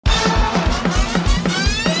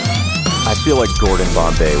feel like Gordon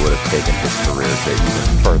Bombay would have taken his career to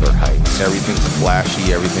even further heights. Everything's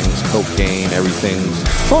flashy, everything's cocaine, everything's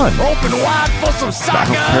Fun. Open wide for some soccer. I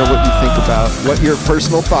don't care what you think about what your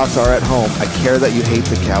personal thoughts are at home. I care that you hate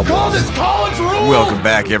the Cowboys. Call this college rule. Welcome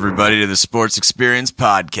back, everybody, to the Sports Experience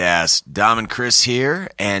Podcast. Dom and Chris here,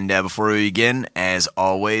 and before we begin, as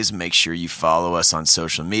always, make sure you follow us on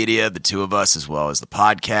social media, the two of us, as well as the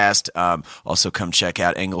podcast. Also, come check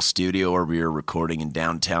out Engel Studio, where we are recording in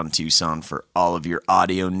downtown Tucson for all of your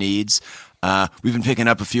audio needs. We've been picking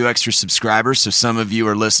up a few extra subscribers, so some of you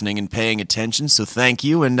are listening and paying attention, so thank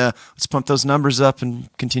you, and let's pump those numbers up and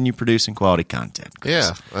continue producing quality content, Chris.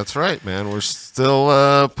 Yeah, that's right, man. We're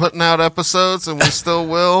still putting out episodes, and we still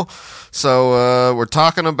will. So we're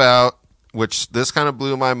talking about, which this kind of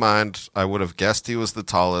blew my mind. I would have guessed he was the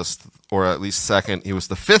tallest, or at least second. He was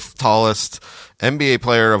the fifth tallest NBA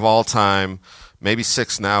player of all time. Maybe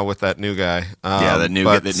six now with that new guy. That new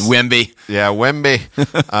guy, Wemby. Yeah,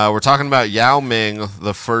 Wemby. We're talking about Yao Ming,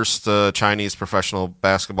 the first Chinese professional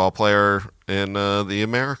basketball player in the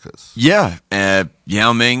Americas. Yeah,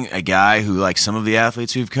 Yao Ming, a guy who, like some of the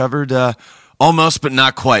athletes we've covered, almost but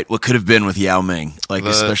not quite what could have been with Yao Ming,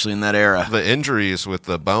 especially in that era. The injuries with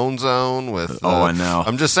the bone zone. I know.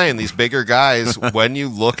 I'm just saying, these bigger guys, when you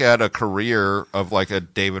look at a career of like a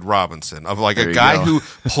David Robinson, of like a guy who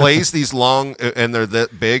plays these long and they're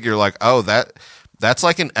that big, you're like, oh, that's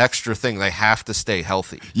like an extra thing. They have to stay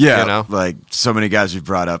healthy. Yeah, you know? Like so many guys we've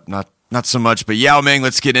brought up, not so much, but Yao Ming,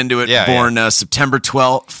 let's get into it. Born September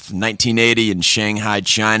 12th, 1980 in Shanghai,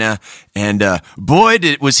 China. And boy,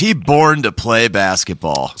 was he born to play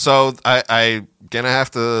basketball. So I'm going to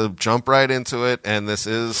have to jump right into it, and this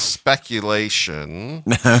is speculation.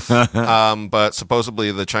 But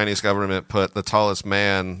supposedly the Chinese government put the tallest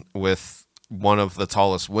man with one of the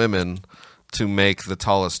tallest women to make the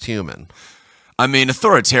tallest human. I mean,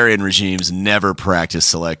 authoritarian regimes never practice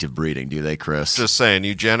selective breeding, do they, Chris? Just saying,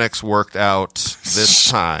 eugenics worked out this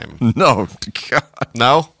time. No, God.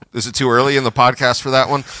 No? Is it too early in the podcast for that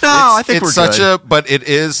one? No, I think it's we're such good. but it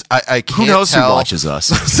is. I can't Who knows tell. who watches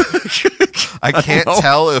us? I can't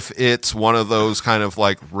tell if it's one of those kind of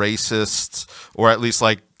like racists, or at least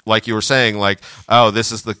like you were saying, like, oh,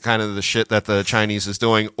 this is the kind of the shit that the Chinese is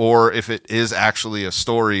doing, or if it is actually a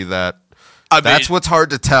story that. That's what's hard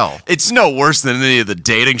to tell. It's no worse than any of the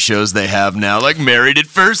dating shows they have now, like Married at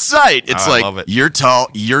First Sight. It's I love it. You're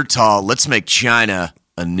tall. Let's make China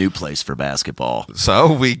a new place for basketball.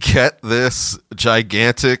 So we get this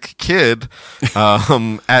gigantic kid.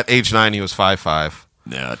 At age 9, he was 5'5".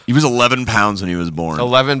 Yeah, he was 11 pounds when he was born.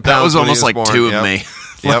 11 pounds. That was almost like born. two of Yep. me.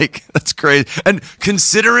 Yep. That's crazy. And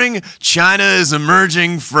considering China is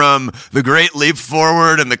emerging from the Great Leap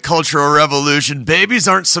Forward and the Cultural Revolution, babies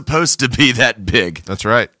aren't supposed to be that big. That's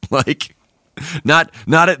right. Not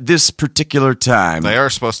at this particular time. They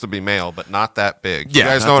are supposed to be male, but not that big. Yeah, you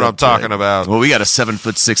guys not know what that I'm talking big. about. Well, we got a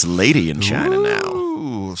 7'6" lady in China now.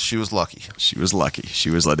 Ooh, she was lucky. She was lucky.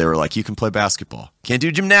 They were like, you can play basketball. Can't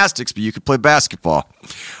do gymnastics, but you can play basketball.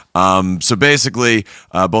 So basically,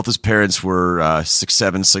 both his parents were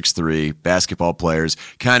 6'7", 6'3", basketball players,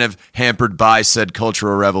 kind of hampered by said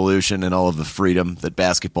Cultural Revolution and all of the freedom that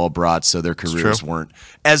basketball brought, so their careers weren't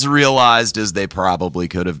as realized as they probably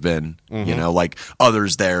could have been, like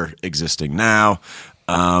others there existing now.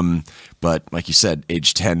 But like you said,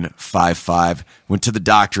 age 10, 5'5", went to the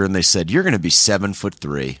doctor and they said, you're going to be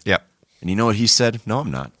 7'3". Yep. And you know what he said? No,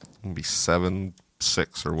 I'm not. I'm going to be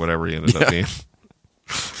 7'6" or whatever he ended up being.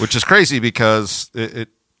 Which is crazy because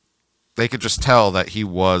they could just tell that he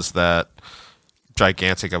was that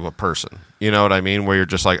gigantic of a person. You know what I mean? Where you're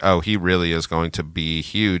just like, oh, he really is going to be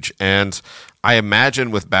huge. And I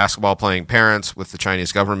imagine with basketball playing parents, with the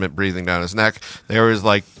Chinese government breathing down his neck, they were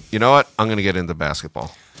like, you know what? I'm going to get into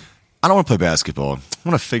basketball. I don't want to play basketball. I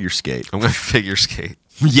want to figure skate. I'm going to figure skate.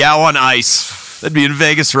 Yao on ice. That'd be in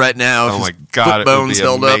Vegas right now. Oh my God, it would be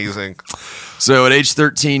amazing. So at age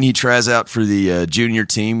 13, he tries out for the junior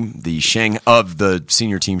team, the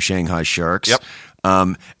senior team Shanghai Sharks.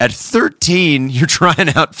 Yep. At 13, you're trying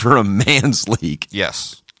out for a man's league.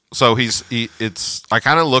 Yes. So I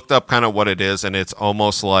kind of looked up kind of what it is, and it's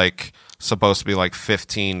almost like supposed to be like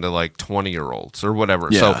 15 to like 20-year-olds or whatever.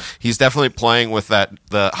 Yeah. So he's definitely playing with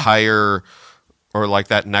the higher or like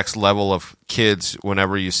that next level of kids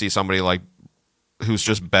whenever you see somebody like who's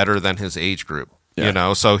just better than his age group. Yeah. You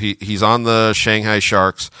know, so he's on the Shanghai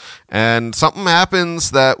Sharks, and something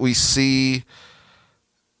happens that we see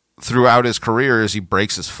throughout his career is he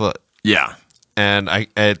breaks his foot. Yeah. And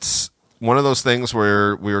it's one of those things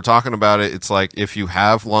where we were talking about it. It's like if you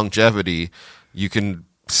have longevity, you can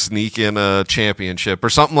sneak in a championship or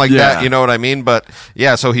something like that. You know what I mean? But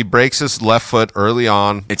yeah, so he breaks his left foot early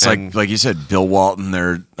on. It's like you said, Bill Walton,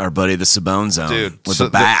 our buddy, the Sabone Zone, dude, with the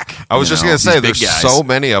back. I was just gonna say, there's guys. so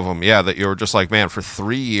many of them. Yeah, that you were just like, man, for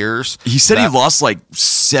 3 years. He said he lost like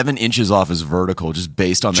 7 inches off his vertical just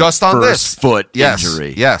based on just that on first foot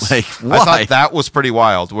injury. Yes, like why? I thought that was pretty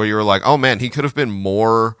wild. Where you were like, oh man, he could have been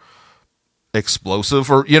more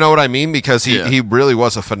explosive, or you know what I mean, because he really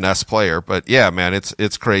was a finesse player. But yeah, man,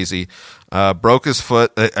 it's crazy. Broke his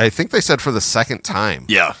foot, I think they said for the second time.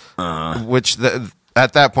 Yeah, which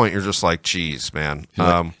at that point you're just like, geez, man.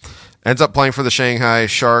 Ends up playing for the Shanghai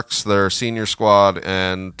Sharks, their senior squad,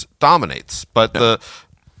 and dominates. But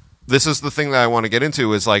this is the thing that I want to get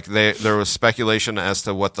into is like there was speculation as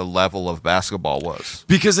to what the level of basketball was.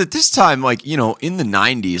 Because at this time, like, you know, in the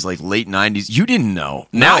 90s, like late 90s, you didn't know.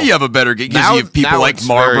 Now you have a better game. Because you have people like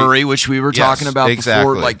Marbury, which we were talking about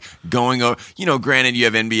before, like going over. You know, granted, you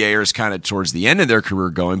have NBAers kind of towards the end of their career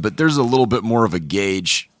going, but there's a little bit more of a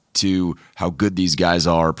gauge to how good these guys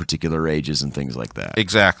are, particular ages and things like that.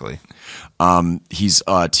 Exactly. He's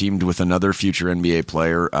teamed with another future NBA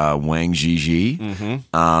player, Wang Zhizhi.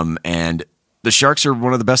 Mm-hmm. And the Sharks are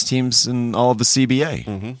one of the best teams in all of the CBA.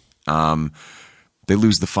 Mm-hmm. They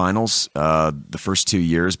lose the finals the first 2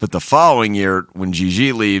 years, but the following year, when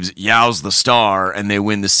Zhizhi leaves, Yao's the star, and they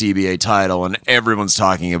win the CBA title, and everyone's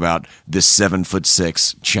talking about this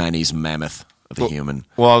 7'6" Chinese mammoth of a human.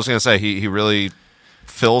 Well, I was going to say, he really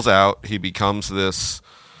fills out. He becomes this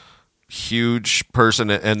huge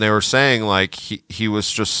person, and they were saying like he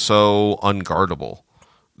was just so unguardable.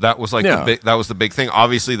 That was like that was the big thing.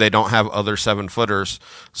 Obviously, they don't have other 7-footers,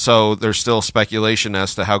 so there's still speculation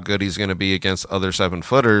as to how good he's going to be against other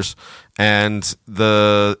 7-footers. And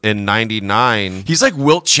in '99, he's like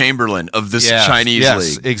Wilt Chamberlain of this Chinese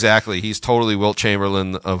league. Exactly. He's totally Wilt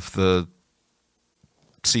Chamberlain of the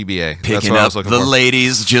CBA. Picking up the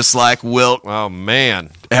ladies just like Wilt. Oh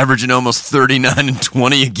man, averaging almost 39 and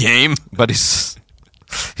 20 a game. But he's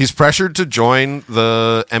pressured to join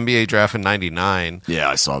the NBA draft in '99. Yeah,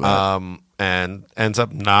 I saw that. And ends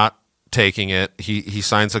up not taking it. He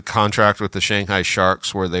signs a contract with the Shanghai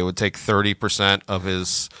Sharks where they would take 30% of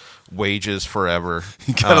his wages forever.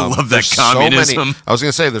 You gotta love that communism. I was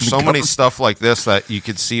gonna say there's so many stuff like this that you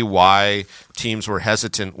could see why teams were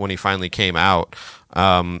hesitant when he finally came out.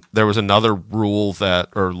 There was another law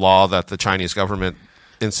that the Chinese government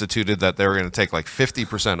instituted that they were going to take like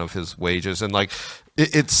 50% of his wages, and like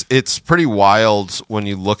it's pretty wild when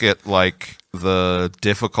you look at like the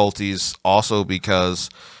difficulties also because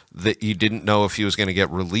that you didn't know if he was going to get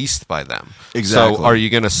released by them. Exactly. So are you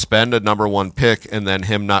going to spend a number 1 pick and then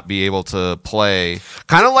him not be able to play?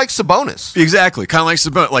 Kind of like Sabonis. Exactly. Kind of like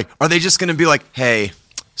Sabonis. Like, are they just going to be like, hey,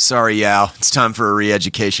 sorry, Yao, it's time for a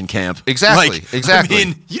re-education camp? Exactly. Like, Exactly. I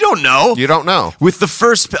mean, you don't know. You don't know. With the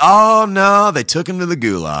first, oh no, they took him to the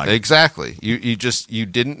gulag. Exactly. You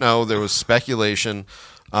didn't know. There was speculation.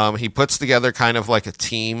 He puts together kind of like a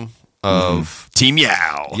team of Team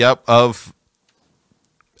Yao. Yep, of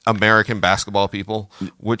American basketball people,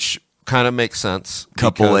 which kind of makes sense.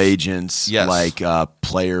 Couple agents, yes, like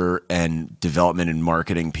player and development and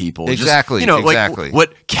marketing people. Exactly. Just, you know, exactly. Like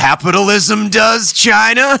what capitalism does,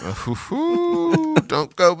 China.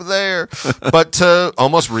 Don't go there. But to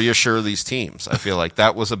almost reassure these teams, I feel like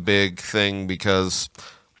that was a big thing because,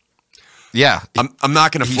 yeah, I'm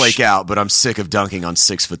not going to flake out, but I'm sick of dunking on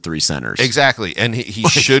 6'3" centers. Exactly, and he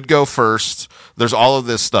should go first. There's all of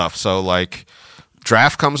this stuff. So like,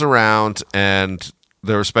 draft comes around and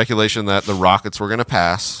there was speculation that the Rockets were going to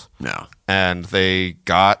pass. No. And they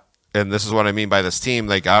got, and this is what I mean by this team,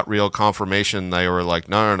 they got real confirmation. They were like,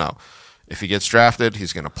 no. If he gets drafted,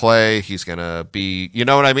 he's going to play. He's going to be, you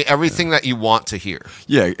know what I mean? Everything that you want to hear.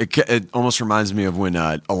 Yeah, it almost reminds me of when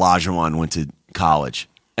Olajuwon went to college.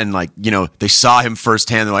 And, like, you know, they saw him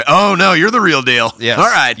firsthand. They're like, oh, no, you're the real deal. Yes. All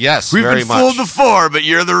right. Yes, We've very been much. fooled before, but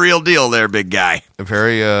you're the real deal there, big guy.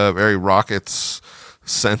 Very Rockets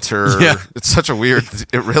center. Yeah. It's such a weird,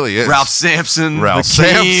 it really is. Ralph Sampson. Ralph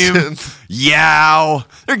Hakeem, Sampson. Yao.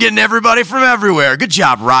 They're getting everybody from everywhere. Good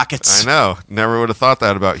job, Rockets. I know. Never would have thought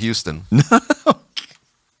that about Houston.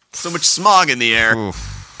 So much smog in the air.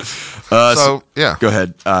 Yeah. Go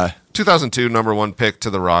ahead. 2002 number 1 pick to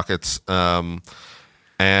the Rockets,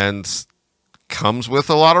 and comes with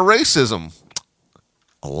a lot of racism.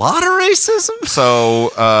 A lot of racism?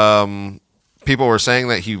 So people were saying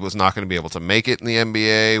that he was not going to be able to make it in the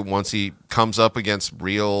NBA. Once he comes up against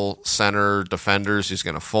real center defenders, he's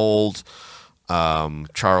going to fold.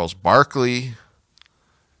 Charles Barkley,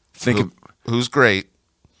 who's great,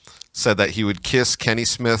 said that he would kiss Kenny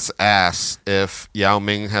Smith's ass if Yao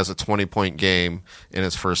Ming has a 20-point game in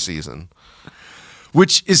his first season.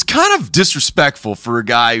 Which is kind of disrespectful for a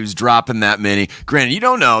guy who's dropping that many. Granted, you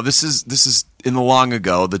don't know. This is in the long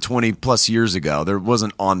ago, the 20-plus years ago. There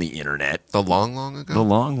wasn't on the internet. The long ago? The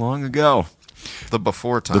long ago. The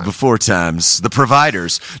before time. The before times. The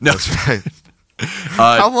providers. No. That's right.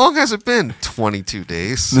 How long has it been? 22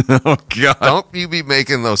 days. Oh, God. Don't you be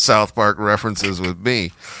making those South Park references with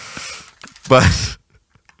me. But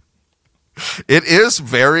it is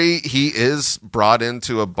he is brought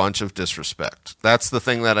into a bunch of disrespect. That's the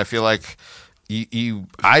thing that I feel like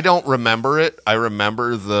I don't remember it. I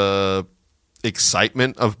remember the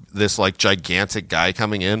excitement of this like gigantic guy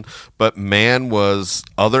coming in, but man, was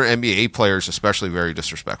other NBA players especially very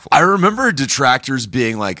disrespectful. I remember detractors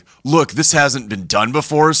being like, look, this hasn't been done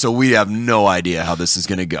before, so we have no idea how this is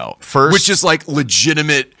going to go. Which is like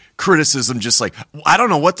legitimate criticism, just like, I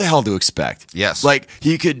don't know what the hell to expect. Yes. Like,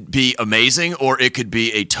 he could be amazing or it could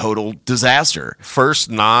be a total disaster.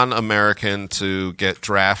 First non-American to get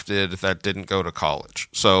drafted that didn't go to college.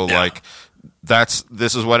 So like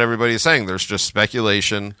this is what everybody's saying. There's just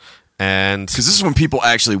speculation, and because this is when people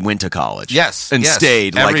actually went to college, and yes.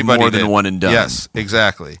 stayed like Everybody more did. than one and done. Yes,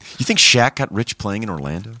 exactly. You think Shaq got rich playing in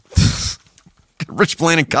Orlando? Got rich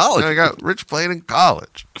playing in college. I got rich playing in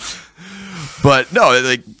college, but no,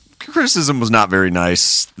 like criticism was not very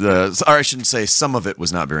nice. Or I shouldn't say some of it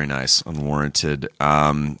was not very nice, unwarranted.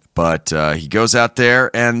 But he goes out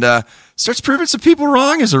there and starts proving some people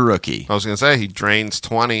wrong as a rookie. I was going to say he drains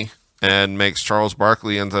 20. And makes Charles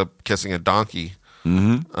Barkley end up kissing a donkey,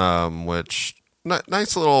 which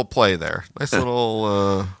nice little play there. Nice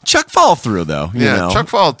little Chuck follow through though. You know. Chuck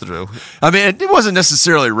followed through. I mean, it wasn't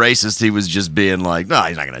necessarily racist. He was just being like, no,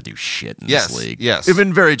 he's not going to do shit in this league. Yes, it's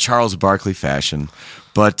been very Charles Barkley fashion.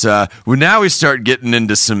 But now we start getting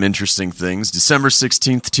into some interesting things. December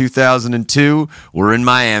 16th, 2002, we're in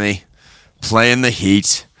Miami playing the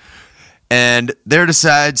Heat. And they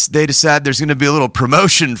decide there's going to be a little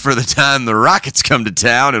promotion for the time the Rockets come to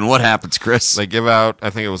town. And what happens, Chris? They give out,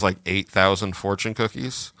 I think it was like 8,000 fortune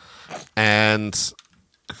cookies. And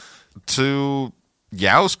to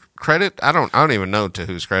Yao's credit, I don't even know to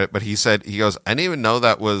whose credit, but he goes, I didn't even know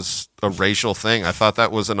that was a racial thing. I thought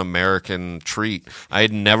that was an American treat. I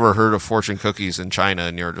had never heard of fortune cookies in China.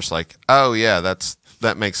 And you're just like, oh yeah, that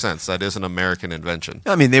makes sense. That is an American invention.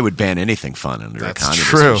 I mean, they would ban anything fun under a communist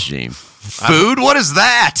true. regime. Food? What is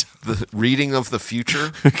that? The reading of the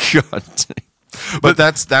future. God. But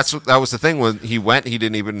that was the thing when he went. He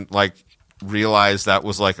didn't even like realize that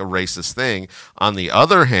was like a racist thing. On the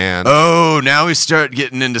other hand, now we start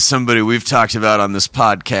getting into somebody we've talked about on this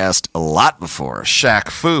podcast a lot before.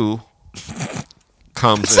 Shaq Fu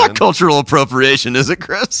comes It's in. not cultural appropriation, is it,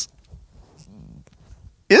 Chris?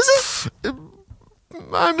 Is it?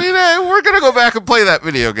 I mean, hey, we're going to go back and play that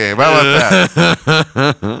video game. How about that?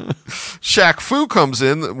 Shaq Fu comes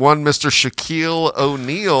in, one Mr. Shaquille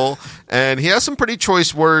O'Neal, and he has some pretty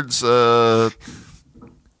choice words he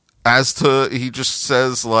just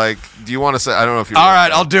says, like, do you want to say, I don't know if you All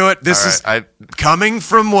right, I'll do it. This is coming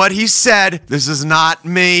from what he said. This is not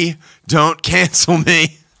me. Don't cancel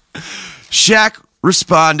me. Shaq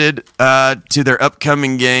responded to their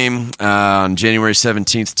upcoming game on January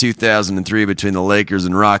 17th, 2003 between the Lakers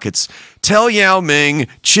and Rockets. Tell Yao Ming,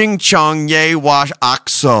 ching chong ye wash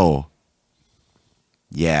oxo.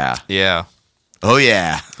 Yeah. Yeah. Oh,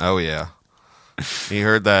 yeah. Oh, yeah. He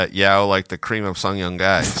heard that Yao liked the cream of Sung Young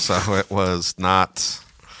Guy, so it was not...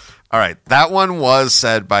 All right, that one was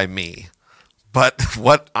said by me. But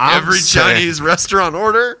what I'm Every saying... Chinese restaurant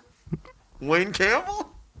order? Wayne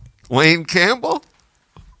Campbell? Wayne Campbell?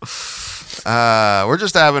 We're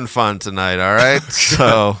just having fun tonight, all right?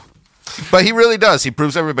 So, but he really does. He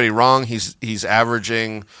proves everybody wrong. He's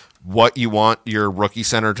averaging what you want your rookie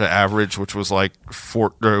center to average, which was like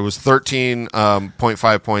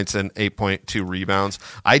 13.5 points and 8.2 rebounds.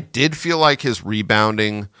 I did feel like his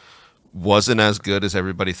rebounding wasn't as good as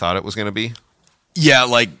everybody thought it was going to be. Yeah,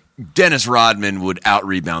 like Dennis Rodman would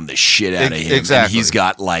out-rebound the shit out of him. Exactly. And he's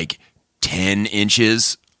got like 10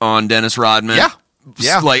 inches on Dennis Rodman. Yeah.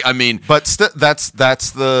 Yeah. Like, I mean... But that's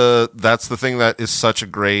the thing that is such a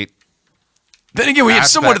great... Then again, when you have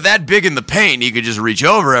someone that big in the paint, he could just reach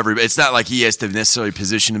over everybody. It's not like he has to necessarily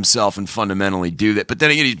position himself and fundamentally do that. But then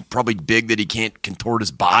again, he's probably big that he can't contort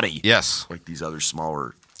his body. Yes. Like these other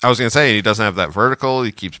smaller... I was going to say, he doesn't have that vertical.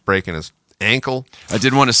 He keeps breaking his ankle. I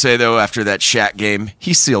did want to say, though, after that Shaq game,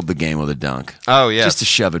 he sealed the game with a dunk. Oh, yeah. Just to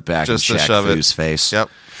shove it back in Shaq Fu's face. Yep.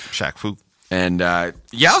 Shaq Fu. And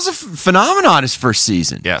Yao's a phenomenon his first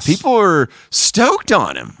season. Yes. People are stoked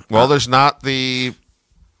on him. Well, there's not the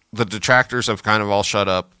the detractors have kind of all shut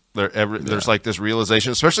up. There's like this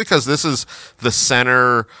realization, especially because this is the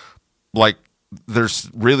center, like there's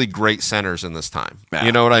really great centers in this time. Yeah.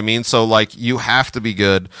 You know what I mean? So like you have to be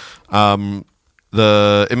good.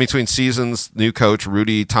 The in between seasons, new coach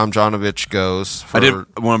Rudy Tomjanovich goes. I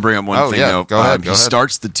want to bring up one thing though. Go ahead. He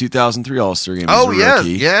starts the 2003 All-Star game. Oh as a yeah, rookie.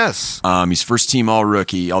 yes. He's first team All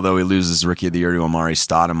Rookie, although he loses Rookie of the Year to Amari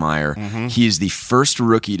Stoudemire. He is the first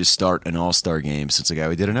rookie to start an All-Star game since a guy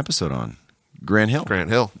we did an episode on, Grant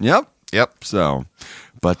Hill. Yep. So,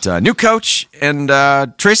 but new coach and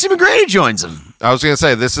Tracy McGrady joins him. I was going to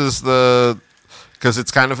say this is because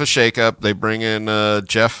it's kind of a shakeup. They bring in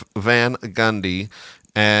Jeff Van Gundy,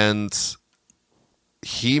 and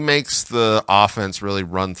he makes the offense really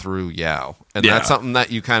run through Yao. And that's something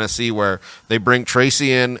that you kind of see where they bring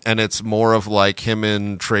Tracy in, and it's more of like him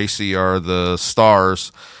and Tracy are the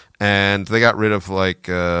stars. And they got rid of I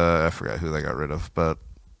forgot who they got rid of, but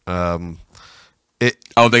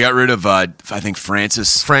they got rid of I think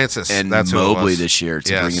Francis and that's Mobley this year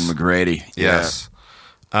to bring in McGrady. Yes.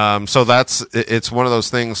 So it's one of those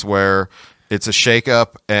things where it's a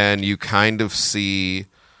shakeup, and you kind of see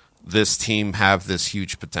this team have this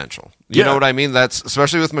huge potential. You know what I mean? That's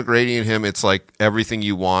especially with McGrady and him. It's like everything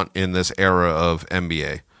you want in this era of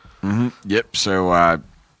NBA. Mm-hmm. Yep. So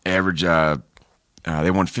average.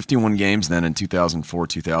 They won 51 games then in 2004,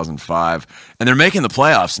 2005, and they're making the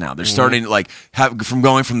playoffs now. They're starting from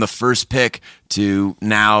going from the first pick to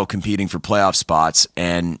now competing for playoff spots.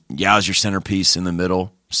 And Yao's your centerpiece in the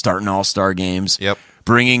middle, starting all-star games. Yep.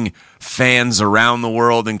 Bringing fans around the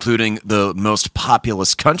world, including the most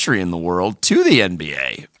populous country in the world, to the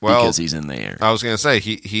NBA because he's in there. I was going to say,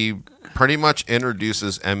 he pretty much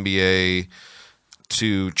introduces NBA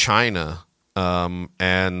to China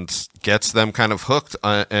and gets them kind of hooked.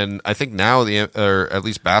 And I think now, or at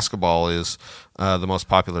least basketball is the most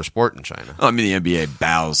popular sport in China. I mean, the NBA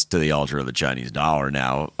bows to the altar of the Chinese dollar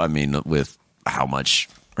now. I mean, with how much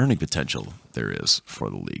earning potential there is for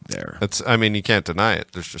the league there. You can't deny it.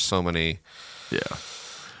 There's just so many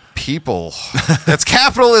people. It's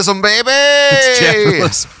capitalism, baby! It's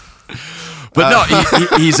capitalism. But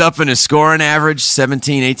no, he's up in his scoring average,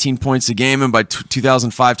 17, 18 points a game, and by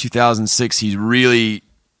 2005, 2006, he's really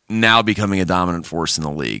now becoming a dominant force in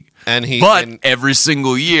the league. But every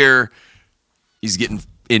single year, he's getting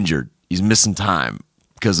injured. He's missing time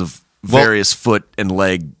because of various foot and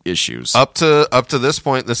leg issues. Up to this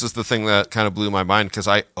point, this is the thing that kind of blew my mind because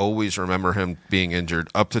I always remember him being injured.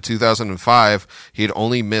 Up to 2005, he had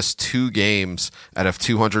only missed 2 games out of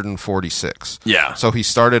 246. Yeah. So he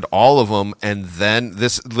started all of them, and then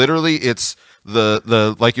it's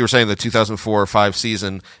the like you were saying, the 2004-05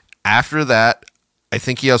 season. After that, I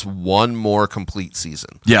think he has one more complete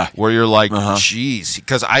season. Yeah. Where you're like, geez,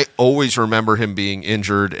 because I always remember him being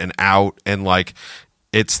injured and out, and like,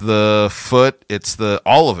 it's the foot, it's the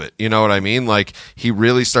all of it. You know what I mean? Like, he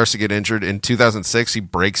really starts to get injured. In 2006, he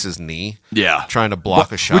breaks his knee. Yeah. Trying to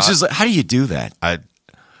block a shot. Which is, how do you do that? I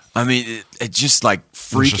mean, it's just like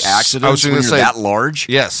freak accidents when you're that large.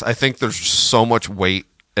 Yes, I think there's so much weight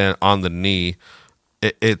on the knee.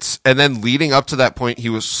 And then leading up to that point, he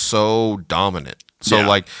was so dominant. So,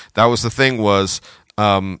 that was the thing was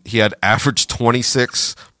he had averaged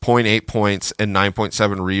 26.8 points and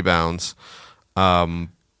 9.7 rebounds.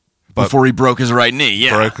 Before he broke his right knee,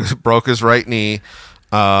 broke his right knee.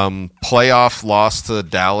 Playoff loss to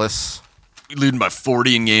Dallas, leading by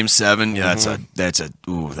 40 in Game 7. Yeah, that's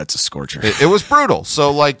a scorcher. It was brutal.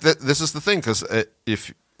 So like this is the thing, because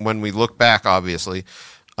when we look back, obviously,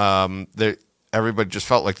 everybody just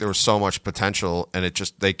felt like there was so much potential, and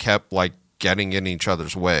they kept like getting in each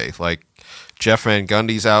other's way. Like Jeff Van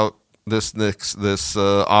Gundy's out this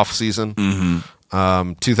off season.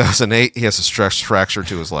 2008, he has a stress fracture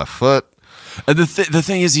to his left foot. The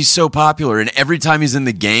thing is, he's so popular, and every time he's in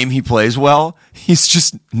the game, he plays well. He's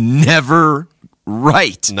just never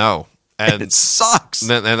right. No. And it sucks.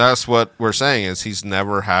 And that's what we're saying is he's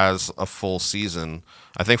never has a full season.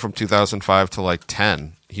 I think from 2005 to like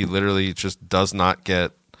 10, he literally just does not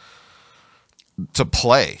get to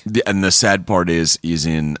play. And the sad part is he's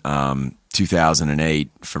in 2008,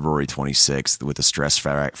 February 26th, with a stress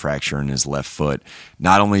fracture in his left foot.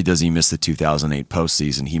 Not only does he miss the 2008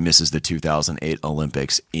 postseason, he misses the 2008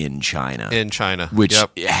 Olympics in China. Which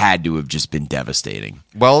had to have just been devastating.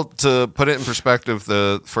 Well, to put it in perspective,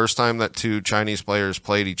 the first time that 2 Chinese players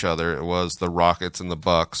played each other, it was the Rockets and the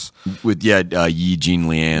Bucks. With Yi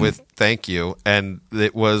Jianlian. Thank you. And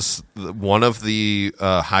it was one of the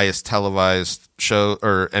highest televised show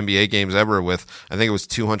or NBA games ever with, I think it was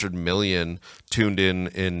 200 million tuned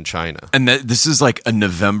in China. And this is like a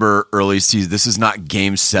November early season. This is not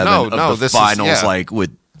Game 7 of the finals like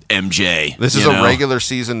with MJ. This is a regular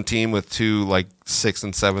season team with two like 6th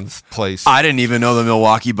and 7th place. I didn't even know the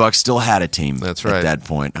Milwaukee Bucks still had a team. That's right. At that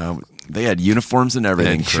point, they had uniforms and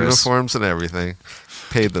everything. Chris. Uniforms and everything.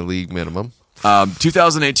 Paid the league minimum.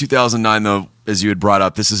 2008, 2009, though, as you had brought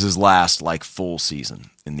up, this is his last like full season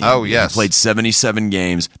in the NBA. Yes. He played 77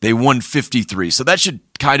 games. They won 53. So that should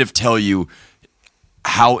kind of tell you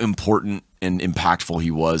how important and impactful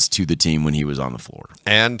he was to the team when he was on the floor.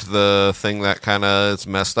 And the thing that kind of is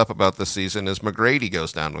messed up about this season is McGrady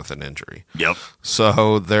goes down with an injury. Yep.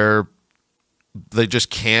 So they just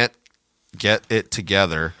can't get it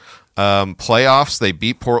together. Playoffs, they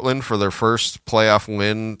beat Portland for their first playoff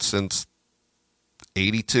win since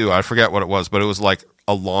 82. I forget what it was, but it was like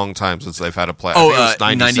a long time since they've had a playoff. Oh, I think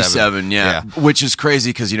it was 97, yeah. Which is crazy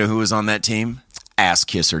because you know who was on that team? Ass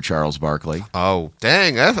kisser Charles Barkley. Oh,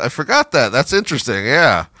 dang. I forgot that. That's interesting,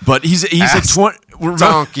 yeah. But he's a 20...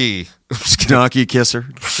 Donkey. Donkey kisser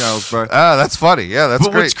Charles Barkley. That's funny. Yeah, that's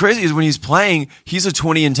but great. What's crazy is when he's playing, he's a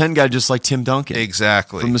 20 and 10 guy just like Tim Duncan.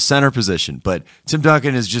 Exactly. From the center position. But Tim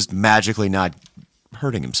Duncan is just magically not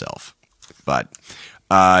hurting himself. But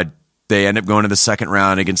they end up going to the second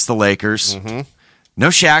round against the Lakers. Mm-hmm. No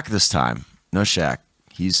Shaq this time. No Shaq.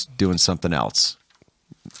 He's doing something else.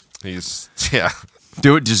 Just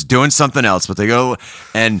doing something else. But they go,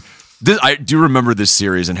 and I do remember this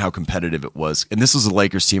series and how competitive it was. And this was a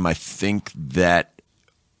Lakers team, I think, that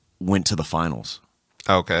went to the finals.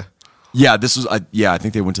 Okay. Yeah, this was. I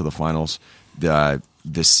think they went to the finals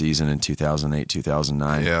this season in 2008,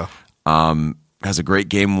 2009. Yeah. Has a great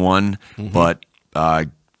game 1, but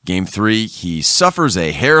game 3, he suffers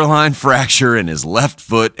a hairline fracture in his left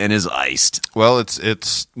foot and is iced. Well,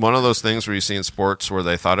 it's one of those things where you see in sports where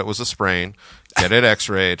they thought it was a sprain, get it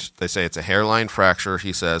x-rayed, they say it's a hairline fracture.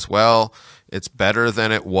 He says, well, it's better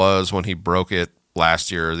than it was when he broke it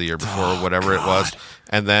last year or the year before, or whatever it was.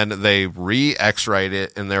 And then they re-x-rayed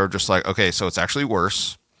it, and they were just like, okay, so it's actually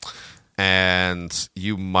worse, and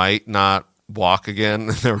you might not walk again.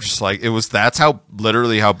 They were just like, that's how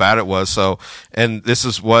literally how bad it was. So, and this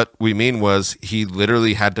is what we mean was he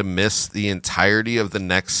literally had to miss the entirety of the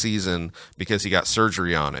next season because he got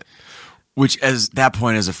surgery on it. Which, as that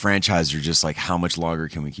point as a franchise, you're just like, how much longer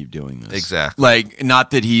can we keep doing this? Exactly. Like,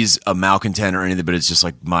 not that he's a malcontent or anything, but it's just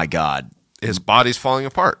like, my God. His body's falling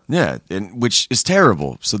apart. Yeah, and which is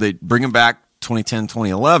terrible. So they bring him back 2010,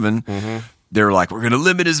 2011. Mm-hmm. They're like, we're going to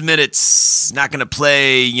limit his minutes, not going to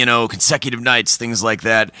play, consecutive nights, things like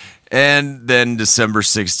that. And then December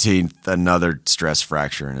 16th, another stress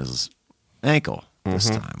fracture in his ankle this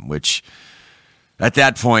time, which at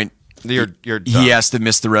that point, you're done. He has to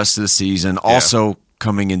miss the rest of the season. Yeah. Also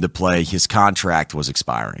coming into play, his contract was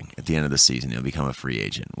expiring at the end of the season. He'll become a free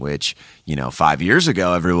agent, which, 5 years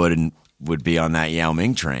ago, everyone would be on that Yao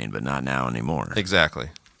Ming train, but not now anymore. Exactly.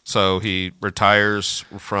 So he retires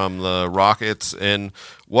from the Rockets in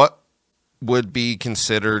what would be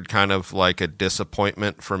considered kind of like a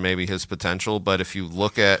disappointment for maybe his potential. But if you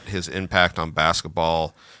look at his impact on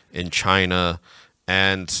basketball in China,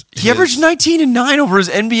 and he averaged 19 and 9 over his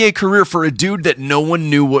NBA career for a dude that no one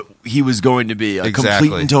knew what he was going to be. A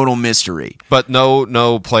complete and total mystery. But no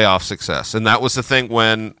playoff success. And that was the thing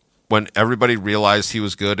when everybody realized he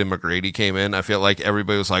was good and McGrady came in, I feel like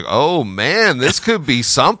everybody was like, oh, man, this could be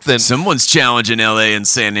something. Someone's challenging L.A. and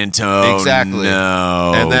San Antonio. Exactly.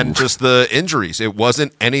 No. And then just the injuries. It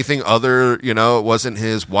wasn't anything other, it wasn't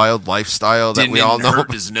his wild lifestyle that we all know.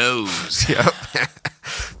 Hurt his nose. Yep.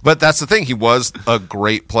 But that's the thing. He was a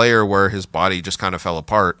great player where his body just kind of fell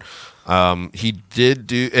apart. He did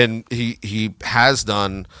do, and he has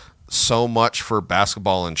done so much for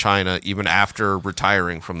basketball in China, even after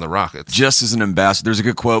retiring from the Rockets. Just as an ambassador, there's a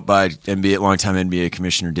good quote by longtime NBA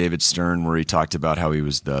Commissioner David Stern where he talked about how he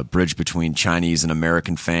was the bridge between Chinese and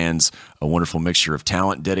American fans, a wonderful mixture of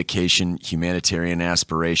talent, dedication, humanitarian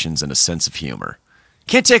aspirations, and a sense of humor.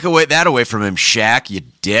 Can't take that away from him, Shaq, you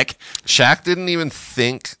dick. Shaq didn't even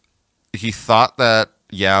think, he thought that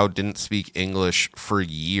Yao didn't speak English for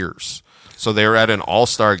years. So they were at an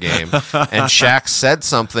all-star game, and Shaq said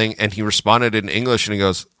something, and he responded in English, and he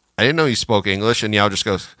goes, I didn't know you spoke English. And Yao just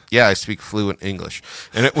goes, yeah, I speak fluent English.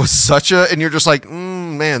 And it was and you're just like,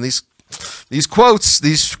 man, these quotes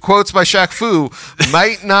by Shaq Fu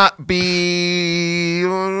might not be.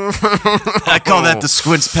 I call that the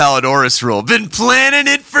Squints Palidorus rule. Been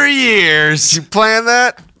planning it for years. You plan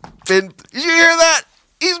that? Did you hear that?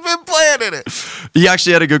 He's been playing in it. He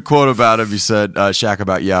actually had a good quote about him. He said, Shaq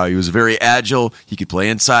about Yao, he was very agile. He could play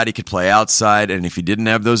inside. He could play outside. And if he didn't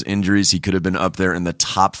have those injuries, he could have been up there in the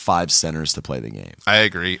top 5 centers to play the game. I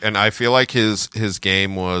agree. And I feel like his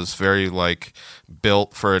game was very, like,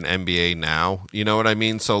 built for an NBA now. You know what I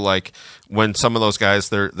mean? So, like, when some of those guys,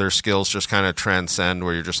 their skills just kind of transcend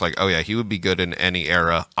where you're just like, oh, yeah, he would be good in any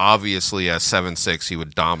era. Obviously, at 7'6", he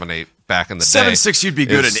would dominate back in the day. 7'6", you'd be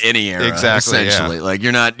good in any era. Exactly. Essentially. Yeah. Like,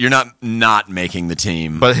 you're not making the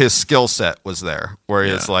team. But his skill set was there, where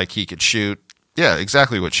it's like he could shoot. Yeah,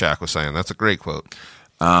 exactly what Shaq was saying. That's a great quote.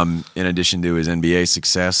 In addition to his NBA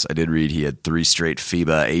success, I did read he had 3 straight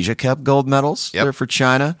FIBA Asia Cup gold medals there for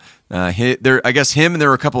China. I guess him and there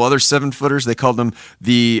were a couple other 7-footers. They called them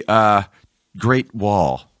the Great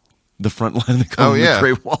Wall. The front line, they call him the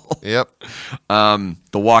Great Wall. Yep.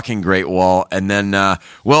 The walking Great Wall. And then,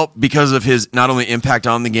 because of his not only impact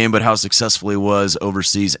on the game, but how successful he was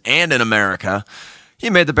overseas and in America, he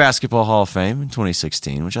made the Basketball Hall of Fame in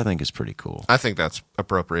 2016, which I think is pretty cool. I think that's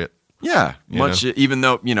appropriate. Yeah, even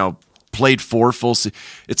though, played 4 full seasons.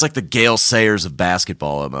 It's like the Gale Sayers of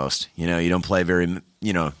basketball almost. You don't play very,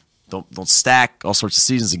 don't stack all sorts of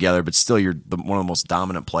seasons together, but still you're one of the most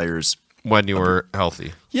dominant players. When you were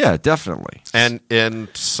healthy. Yeah, definitely. And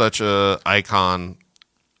such a icon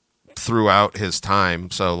throughout his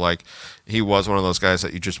time. So, like, he was one of those guys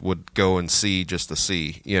that you just would go and see just to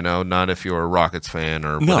see, not if you're a Rockets fan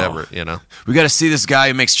or whatever, We got to see this guy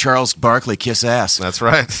who makes Charles Barkley kiss ass. That's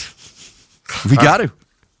right. We got to.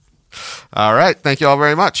 All right. Thank you all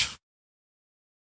very much.